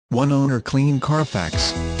One owner clean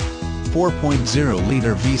Carfax.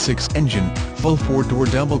 4.0-liter V6 engine, full 4-door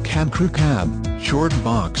double cab crew cab, short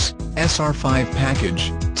box, SR5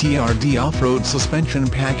 package, TRD off-road suspension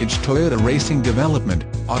package, Toyota Racing Development,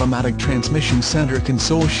 automatic transmission, center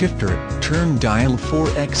console shifter, turn dial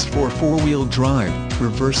 4x4 4-wheel drive,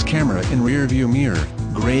 reverse camera and rear view mirror,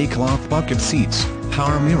 grey cloth bucket seats,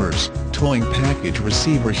 power mirrors, towing package,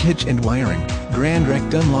 receiver hitch and wiring, Grand Rec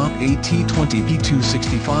Dunlop AT20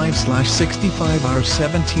 P265/65R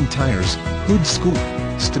 17 tires, hood scoop,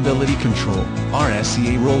 stability control,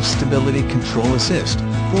 RSCA roll stability control assist,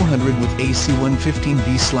 400 with AC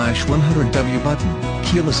 115V/100W button,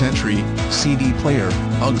 keyless entry, CD player,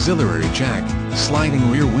 auxiliary jack, sliding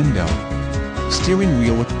rear window, steering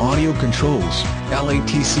wheel with audio controls,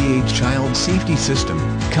 LATCH child safety system,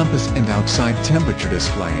 compass and outside temperature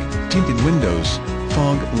display, tinted windows,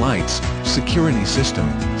 fog lights, security system,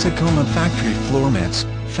 Tacoma factory floor mats,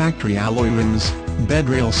 factory alloy rims, bed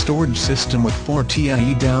rail storage system with 4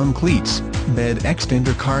 TIE down cleats, bed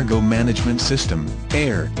extender, cargo management system,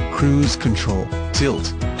 air, cruise control,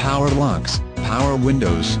 tilt, power locks, power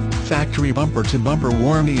windows, factory bumper-to-bumper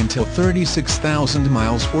warranty until 36,000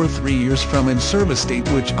 miles or 3 years from in-service date,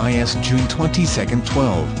 which is June 22,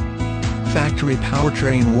 12. Factory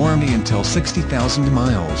powertrain warranty until 60,000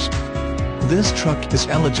 miles. This truck is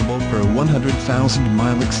eligible for a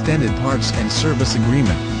 100,000-mile extended parts and service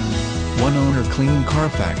agreement. One owner clean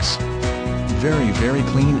Carfax. Very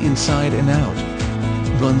clean inside and out.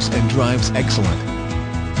 Runs and drives excellent.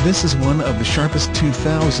 This is one of the sharpest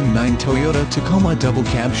 2009 Toyota Tacoma double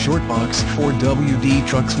cab short box 4WD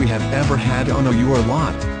trucks we have ever had on your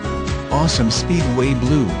lot. Awesome Speedway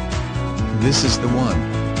blue. This is the one.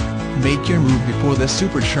 Make your move before the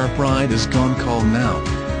super sharp ride is gone. Call now.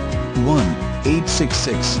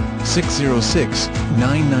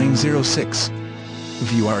 1-866-606-9906.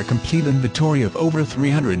 View our complete inventory of over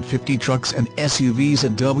 350 trucks and SUVs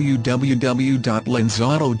at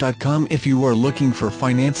www.lenzauto.com. If you are looking for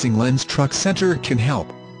financing, Lenz Truck Center can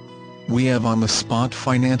help. We have on-the-spot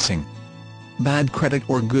financing. Bad credit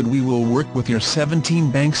or good, we will work with your 17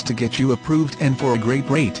 banks to get you approved and for a great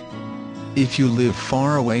rate. If you live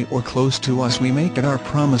far away or close to us, we make it our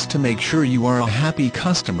promise to make sure you are a happy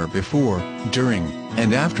customer before, during,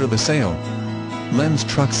 and after the sale. Lenz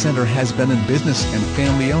Truck Center has been in business and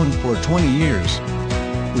family-owned for 20 years.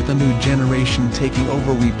 With a new generation taking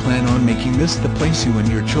over, we plan on making this the place you and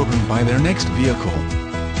your children buy their next vehicle.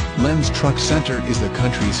 Lenz Truck Center is the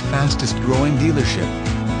country's fastest-growing dealership.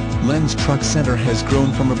 Lenz Truck Center has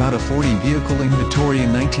grown from about a 40-vehicle inventory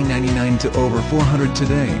in 1999 to over 400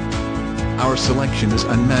 today. Our selection is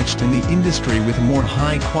unmatched in the industry, with more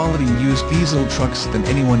high-quality used diesel trucks than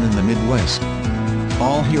anyone in the Midwest.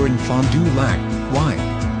 All here in Fond du Lac, Hawaii.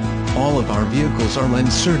 All of our vehicles are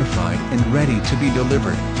Lenz certified and ready to be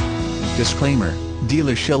delivered. Disclaimer: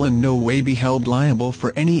 dealers shall in no way be held liable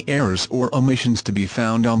for any errors or omissions to be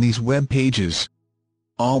found on these web pages.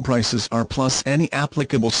 All prices are plus any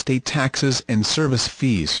applicable state taxes and service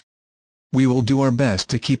fees. We will do our best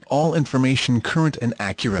to keep all information current and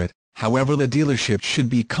accurate. However, the dealership should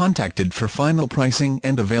be contacted for final pricing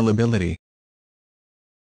and availability.